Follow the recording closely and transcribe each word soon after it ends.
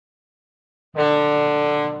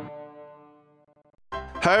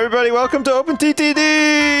Hi everybody, welcome to Open TTD!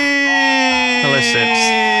 Hello, Sips.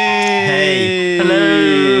 Hey.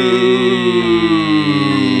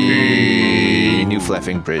 New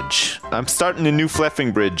Fleffing Bridge. I'm starting a new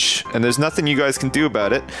Fleffing Bridge, and there's nothing you guys can do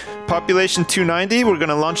about it. Population 290, we're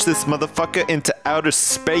gonna launch this motherfucker into outer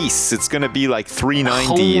space. It's gonna be like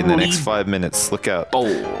 390 in the next 5 minutes. Look out. Oh.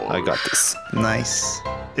 I got this. Nice.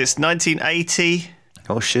 It's 1980,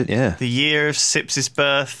 Oh shit, yeah. the year of Sips'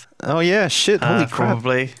 birth. Oh yeah, shit, holy crap.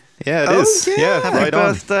 Probably. Yeah, it Oh, is. yeah. Yeah, Happy right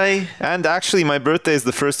on. birthday. And actually, my birthday is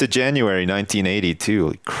the 1st of January, 1982.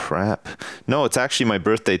 Holy crap. No, it's actually my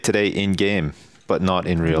birthday today in-game, but not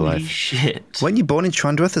in real Holy life. shit. Weren't you born in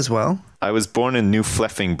Trundworth as well? I was born in New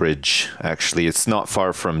Fleffing Bridge, actually. It's not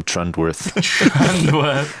far from Trundworth.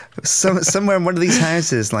 Somewhere in one of these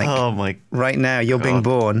houses, like Oh my. right now, you're being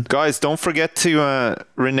born. Guys, don't forget to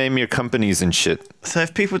rename your companies and shit. So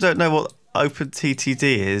if people don't know what Open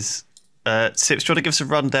TTD is, Sips, do you want to give us a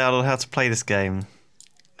rundown on how to play this game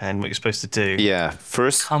and what you're supposed to do? Yeah,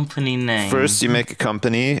 first Company name. you make a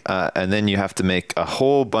company, and then you have to make a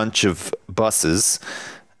whole bunch of buses,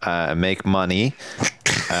 make money,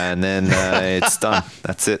 and then it's done.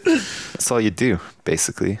 That's it. That's all you do,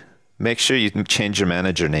 basically. Make sure you change your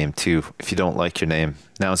manager name too. If you don't like your name,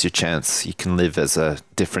 now's your chance. You can live as a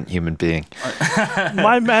different human being.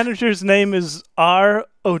 My manager's name is R.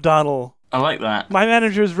 O'Donnell. I like that. My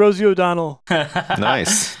manager is Rosie O'Donnell.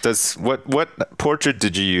 Nice. Does what portrait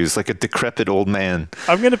did you use? Like a decrepit old man.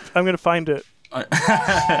 I'm gonna find it.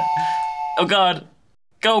 Oh god.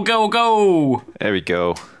 Go, go, go! There we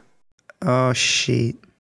go. Oh shit!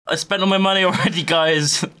 I spent all my money already,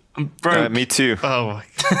 guys. I'm broke. Me too. Oh my.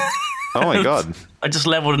 Oh my god. I just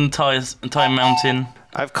leveled an entire mountain.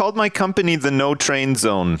 I've called my company the No Train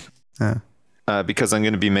Zone Oh. because I'm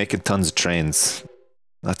going to be making tons of trains.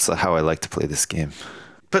 That's how I like to play this game.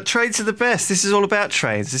 But trains are the best. This is all about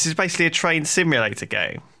trains. This is basically a train simulator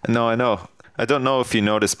game. No, I know. I don't know if you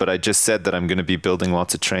noticed, but I just said that I'm going to be building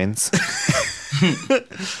lots of trains.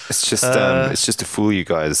 It's just to fool you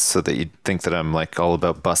guys so that you think that I'm like all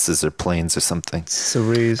about buses or planes or something. It's a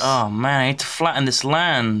ruse. Oh man, I need to flatten this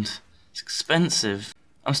land. It's expensive.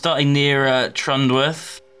 I'm starting near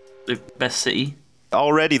Trundworth, the best city.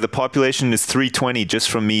 Already the population is 320 just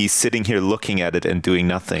from me sitting here looking at it and doing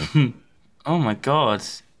nothing. Oh my god.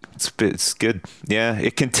 It's good. Yeah,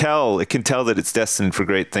 it can tell that it's destined for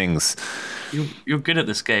great things. You're good at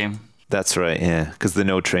this game. That's right, yeah, because the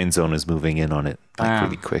No Train Zone is moving in on it like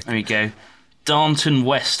really quick. There we go. Darnton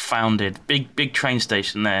West founded. Big train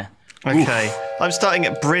station there. Okay. I'm starting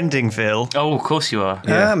at Brindingville, Oh, of course you are.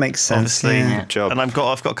 Yeah. That makes sense. obviously. Yeah. Good job. And I've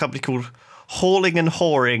got a company called Hauling and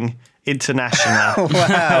Whoring International.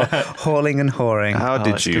 Wow, hauling and whoring. How Oh,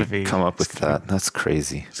 did it's you gonna be- come up with that? That's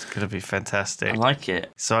crazy. It's going to be fantastic. I like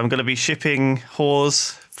it. So I'm going to be shipping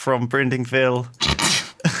whores from Brindingville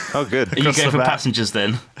Oh, good. Are you Across going the for map. passengers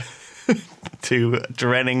then? to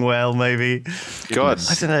Drenningwell, maybe. God,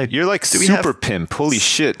 I don't know. You're like Do we super have- pimp. Holy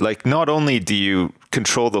shit. Like, not only do you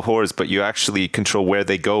control the whores, but you actually control where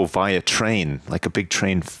they go via train. Like a big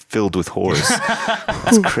train filled with whores.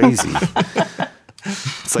 That's crazy.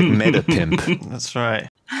 It's like meta pimp. That's right.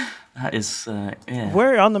 That is, yeah.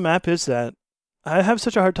 Where on the map is that? I have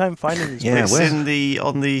such a hard time finding these. Yeah, It's where? in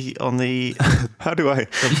on the How do I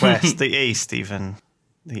west, the east, even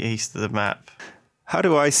the east of the map. How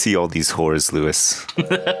do I see all these whores, Lewis?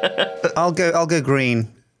 I'll go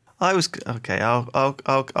green. I was okay.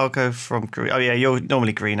 I'll go from green. Oh yeah, you're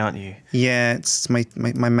normally green, aren't you? Yeah, it's my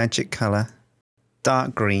magic color.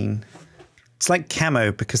 Dark green. It's like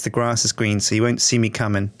camo because the grass is green, so you won't see me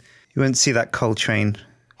coming. You won't see that coal train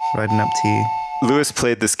riding up to you. Lewis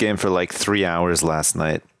played this game for like 3 hours last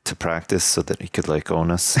night to practice so that he could like own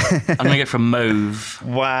us. I'm going to go for mauve.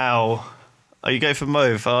 Wow. Are you going for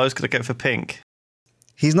mauve? I was going to go for pink.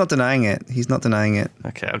 He's not denying it. He's not denying it.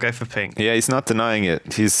 Okay, I'll go for pink. Yeah, he's not denying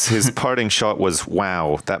it. His parting shot was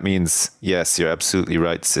wow. That means yes, you're absolutely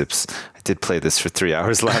right, Sips. I did play this for 3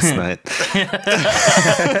 hours last night.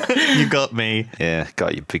 You got me. Yeah,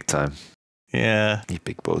 got you big time. Yeah. You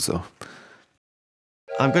big bozo.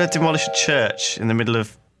 I'm going to demolish a church in the middle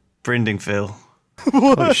of Brindingville.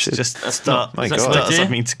 Oh shit. Just start, my start God.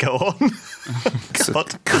 something to go on. It's a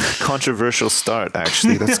God. controversial start,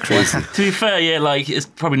 actually. That's crazy. To be fair, yeah, like it's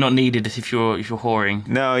probably not needed if you're whoring.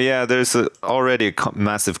 No, yeah, there's already a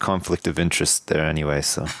massive conflict of interest there anyway,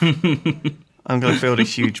 so. I'm going to build a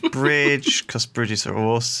huge bridge because bridges are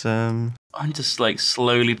awesome. I'm just like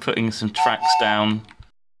slowly putting some tracks down.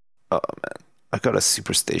 Oh man, I got a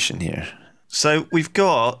superstation here. So we've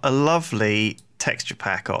got a lovely texture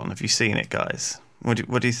pack on. Have you seen it, guys?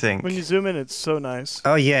 What do you think? When you zoom in, it's so nice.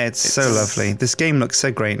 Oh yeah, it's so lovely. This game looks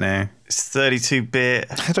so great now. It's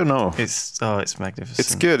 32-bit. I don't know. It's magnificent.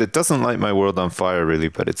 It's good. It doesn't light my world on fire really,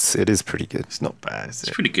 but it is pretty good. It's not bad, is it?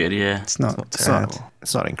 It's pretty good, yeah. It's not not sad. terrible.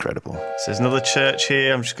 It's not incredible. So there's another church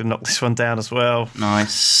here. I'm just going to knock this one down as well.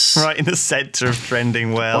 Nice. Right in the centre of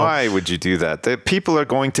trending well. Why would you do that? The people are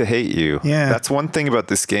going to hate you. Yeah. That's one thing about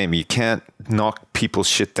this game. You can't knock people's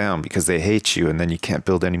shit down because they hate you and then you can't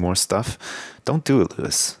build any more stuff. Don't do it,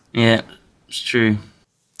 Lewis. Yeah, it's true.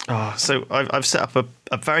 Oh, so I've set up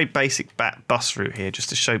a very basic bus route here just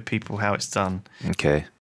to show people how it's done. Okay.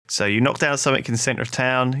 So you knock down something in the centre of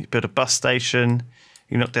town, you build a bus station,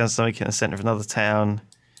 you knock down something in the centre of another town,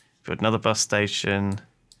 build another bus station,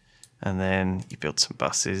 and then you build some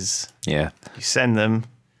buses. Yeah. You send them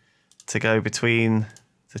to go between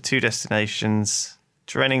the two destinations,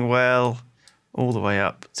 Drenningwell, all the way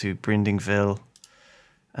up to Brindingville.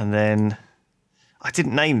 And then, I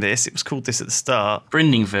didn't name this, it was called this at the start,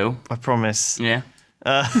 Brindingville. I promise. Yeah.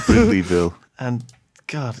 Ridleyville. And,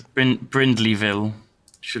 God, Brindleyville.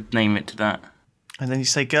 Should name it to that. and then you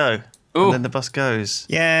say go. Ooh. And then the bus goes.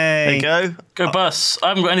 Yay! There you go. Go bus. I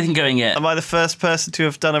haven't got anything going yet. Am I the first person to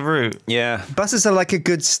have done a route? Yeah. Buses are like a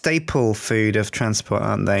good staple food of transport,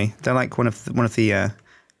 aren't they? They're like one of the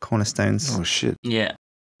cornerstones, Oh shit. Yeah.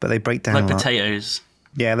 but they break down Like a lot. potatoes.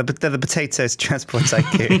 Yeah, they're the potatoes Transport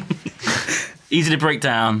Tycoon. Easy to break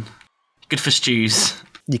down. Good for stews.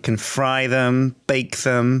 You can fry them, bake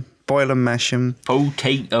them, boil them, mash them,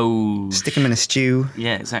 Potatoes. stick them in a stew.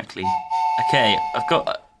 Yeah, exactly. Okay,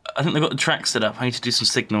 I think they've got the track set up. I need to do some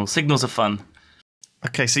signals. Signals are fun.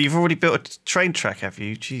 Okay, so you've already built a train track, have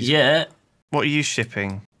you? Jeez. Yeah. What are you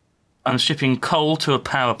shipping? I'm shipping coal to a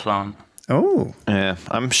power plant. Oh, Yeah.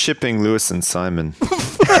 I'm shipping Lewis and Simon.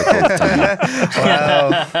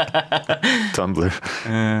 Tumblr.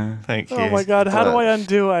 Thank you. Oh my god, how do I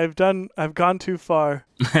undo? I've gone too far.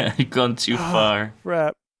 You've gone too far.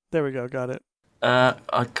 Crap. There we go, got it. I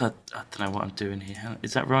don't know what I'm doing here.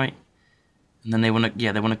 Is that right? And then they want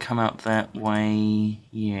to come out that way.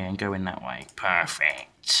 Yeah, and go in that way.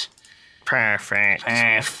 Perfect. Perfect.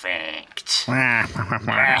 Perfect.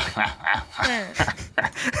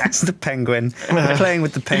 that's the penguin. Playing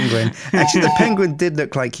with the penguin. Actually, the penguin did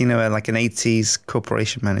look like, like an 80s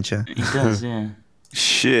corporation manager. He does, yeah.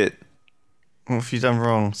 Shit. What have you done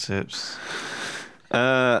wrong, Sips?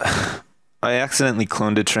 I accidentally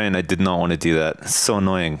cloned a train. I did not want to do that. It's so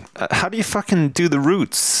annoying. How do you fucking do the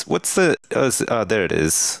routes? What's the... Oh, there it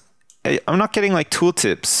is. I'm not getting like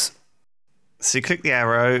tooltips. So you click the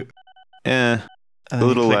arrow, Yeah. and The then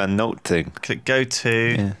little you note thing. click go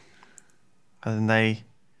to, Yeah. and then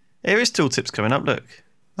here is tooltips coming up. Look,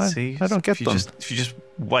 see, I don't get if them. if you just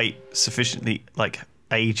wait sufficiently, like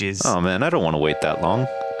ages. Oh man, I don't want to wait that long.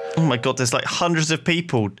 Oh my god, there's like hundreds of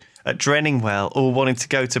people at Drenningwell all wanting to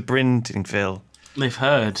go to Brindingville. They've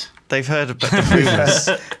heard. They've heard about the rumours,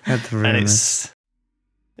 Had the and rumours.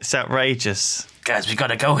 it's outrageous. Guys, we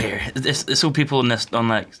gotta go here. It's all people on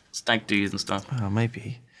like stag do's and stuff. Oh,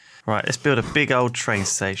 maybe. Right, let's build a big old train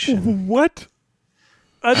station. What?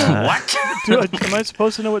 I don't. What? Am I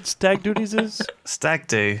supposed to know what stag duties is? Stag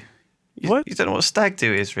do. What? You don't know what stag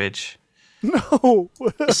do is, Ridge? No.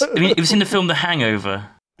 I mean, have you seen the film The Hangover?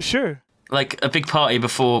 Sure. Like a big party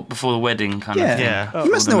before the wedding kind of Yeah. thing. Yeah. Oh.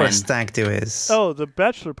 You must All know the what a men. stag do is. Oh, the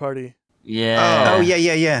bachelor party. Yeah. Oh,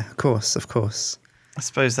 yeah. Of course. I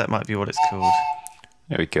suppose that might be what it's called.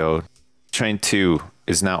 There we go. Train 2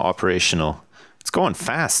 is now operational. It's going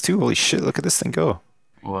fast too. Holy shit, look at this thing go.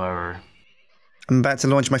 Whoa. I'm about to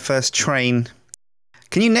launch my first train.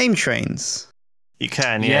 Can you name trains? You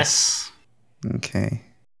can, yes. Yes. Okay.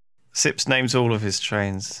 Sips names all of his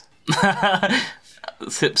trains.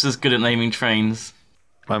 Sips is good at naming trains.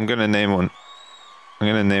 I'm gonna name one. I'm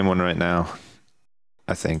gonna name one right now.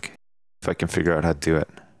 I think. If I can figure out how to do it.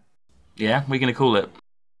 Yeah, we're gonna call it.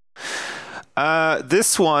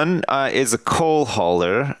 This one is a coal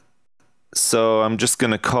hauler. So I'm just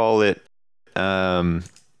gonna call it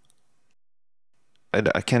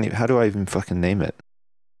I can't even, how do I even fucking name it?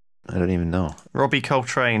 I don't even know. Robbie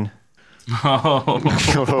Coltrane. Oh.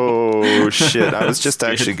 Oh shit! I was just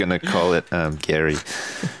That's actually good. gonna call it Gary.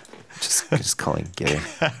 Just calling Gary.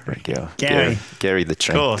 There we go. Gary. Gary the Of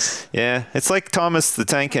train. course. Yeah, it's like Thomas the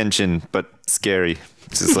Tank Engine, but scary.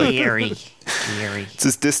 It's just like Gary. it's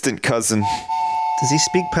his distant cousin. Does he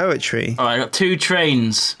speak poetry? All right, I got 2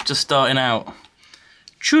 trains just starting out.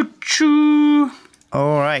 Choo choo.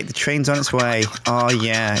 All right, the train's on its way. Oh,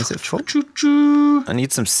 yeah. Is it full? Choo choo. I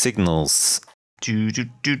need some signals. Do do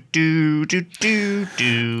do do do do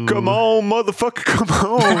do. Come on, motherfucker! Come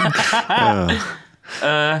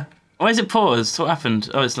on. Why is it paused? What happened?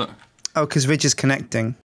 Oh, it's not. Oh, because Ridge is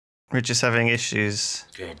connecting. We're just having issues.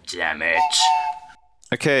 God damn it.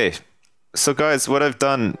 Okay, so guys, what I've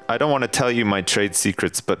done, I don't want to tell you my trade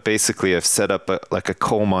secrets, but basically I've set up a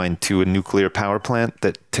coal mine to a nuclear power plant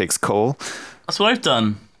that takes coal. That's what I've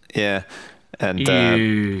done. Yeah, and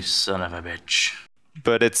You son of a bitch.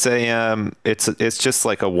 but it's it's just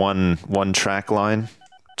like a one track line,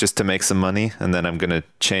 just to make some money, and then I'm gonna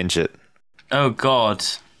change it. Oh God,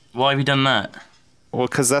 why have you done that? Well,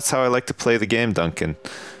 because that's how I like to play the game, Duncan.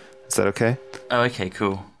 Is that okay? Oh, okay,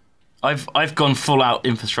 cool. I've gone full out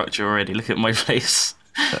infrastructure already. Look at my face.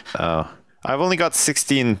 Oh, I've only got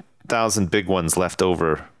 16,000 big ones left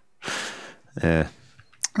over. Yeah.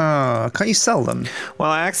 Oh, can't you sell them? Well,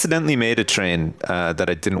 I accidentally made a train that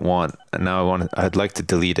I didn't want, and now I'd like to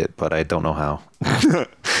delete it, but I don't know how.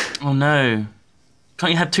 Oh no!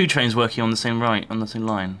 Can't you have 2 trains working on the same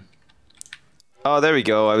line? Oh, there we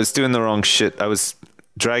go. I was doing the wrong shit. I was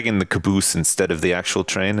dragging the caboose instead of the actual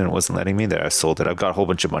train, and it wasn't letting me. There, I sold it. I've got a whole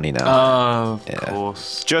bunch of money now. Oh, of Yeah.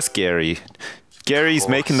 course. Just Gary. Gary's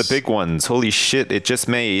making the big ones. Holy shit! It just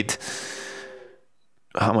made.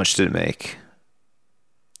 How much did it make?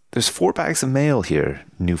 There's 4 bags of mail here.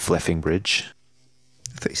 New Fleffing Bridge.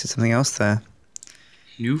 I thought you said something else there.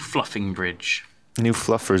 New fluffing bridge. New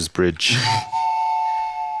Fluffers Bridge.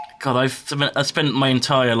 God, I've spent my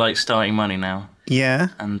entire starting money now, Yeah.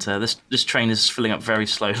 and this train is filling up very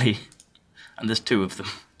slowly, and there's 2 of them.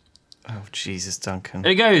 Oh, Jesus, Duncan.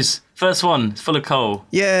 There it goes. First one. It's full of coal.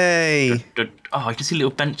 Yay! Oh, I can see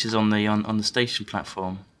little benches on the station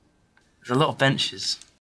platform. There's a lot of benches.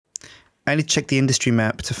 I need to check the industry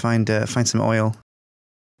map to find some oil.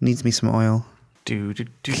 Needs me some oil. Do.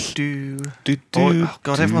 Oh,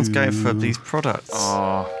 God, everyone's going for these products.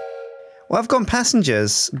 Oh, Well, I've gone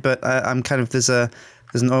passengers, but I'm kind of there's an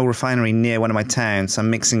oil refinery near one of my towns, so I'm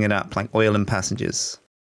mixing it up like oil and passengers.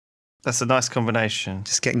 That's a nice combination.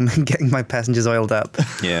 Just getting my passengers oiled up.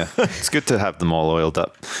 Yeah, it's good to have them all oiled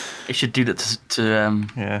up. it should do that to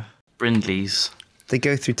Yeah. Brindley's. They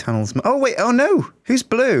go through tunnels. Oh wait! Oh no! Who's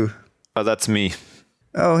blue? Oh, that's me.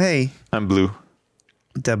 Oh hey, I'm blue.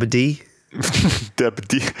 Dubba D.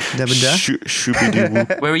 Dabba-dee. Dabba-da?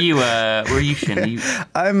 Shooby-doo. Where are you? Where are you, Shin? Are you...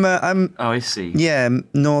 I'm Oh, I see. yeah,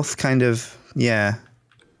 north kind of. Yeah,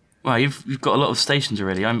 Wow, you've got a lot of stations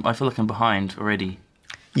already. I feel like I'm behind already.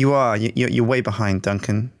 you are. You're way behind,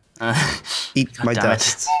 Duncan. Eat God my damn it.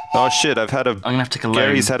 dust. Oh shit! I'm gonna have to take a loan.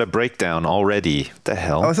 Gary's had a breakdown already. What the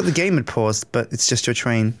hell? Oh, I thought the game had paused, but it's just your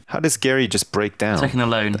train. How does Gary just break down? Taking a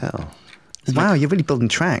loan. What the hell? Wow, you're really building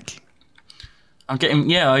track. I'm getting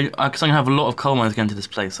because I'm gonna have a lot of coal mines going to this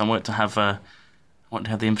place. I want to have the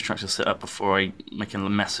infrastructure set up before I make a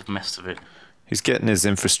massive mess of it. He's getting his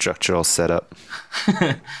infrastructure all set up.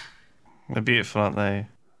 They're beautiful, aren't they?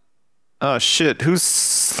 Oh shit! Who's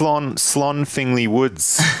Slonfingley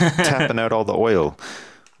Woods tapping out all the oil?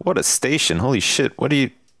 What a station! Holy shit! What are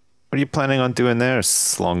you planning on doing there,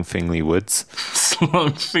 Slonfingley Woods?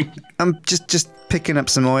 I'm just picking up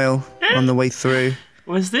some oil on the way through.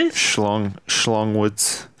 What's this? Schlong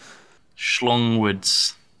Woods.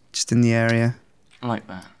 Schlongwoods. Just in the area. I like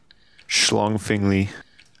that. Schlongfingley.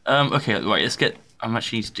 Okay, right. Let's get. I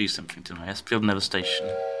actually need to do something tonight. Let's build another station.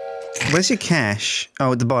 Where's your cash?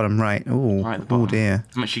 Oh, at the bottom, right. Oh, Right at the oh bottom. dear.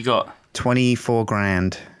 How much you got? 24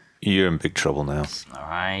 grand. You're in big trouble now. All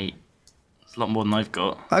right. It's a lot more than I've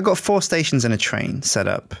got. I got 4 stations and a train set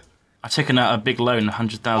up. I've taken out a big loan,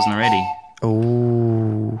 100,000 already.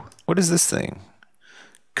 Oh. What is this thing?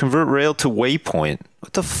 Convert rail to waypoint.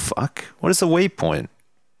 What the fuck? What is a waypoint?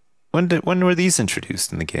 When were these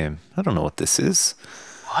introduced in the game? I don't know what this is.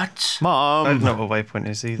 What? I don't Mom, know what waypoint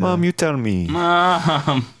is either. Mom, you tell me.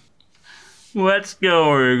 Mom, what's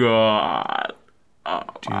going on? Oh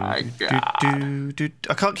my god.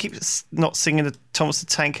 I can't keep not singing the Thomas the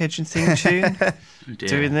Tank Engine theme tune. Oh dear.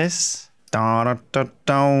 Doing this. Da da da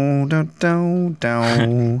da da da da.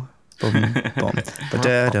 Boom, boom.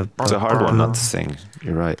 Ba-da-da, It's a hard one not to sing.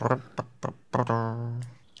 You're right.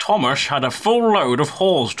 Thomas had a full load of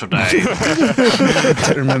holes today.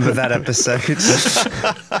 don't remember that episode.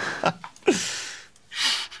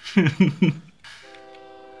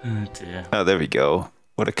 Oh dear. Oh, there we go.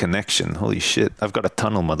 What a connection. Holy shit. I've got a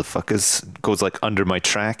tunnel, motherfuckers. It goes like under my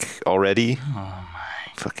track already. Oh my.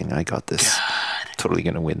 Fucking, I got this. Totally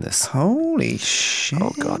gonna win this. Holy shit.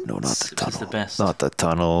 Oh god, no, not the It's tunnel. the best. Not the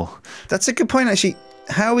tunnel. That's a good point, actually.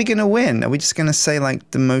 How are we going to win? Are we just going to say, like,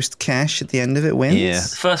 the most cash at the end of it wins? Yeah.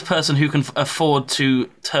 The first person who can afford to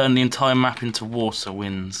turn the entire map into water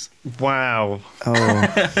wins. Wow. Oh,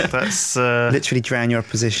 That's literally drown your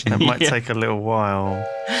opposition. that might Yeah. take a little while.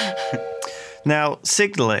 Now,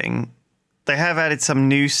 signalling, they have added some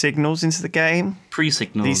new signals into the game.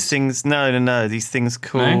 Pre-signals. These things, no. These things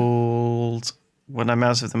called, when I'm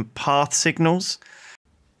out of them, path signals.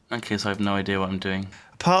 Okay, so I have no idea what I'm doing.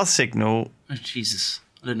 A path signal. Oh, Jesus.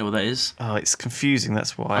 I don't know what that is. Oh, it's confusing,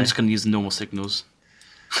 that's why. I'm just going to use the normal signals.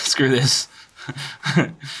 Screw this.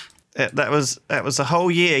 That was a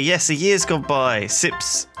whole year. Yes, a year's gone by.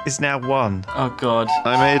 Sips is now 1. Oh, God.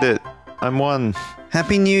 I made it. I'm 1.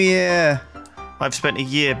 Happy New Year! I've spent a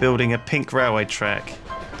year building a pink railway track.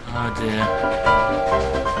 Oh, dear.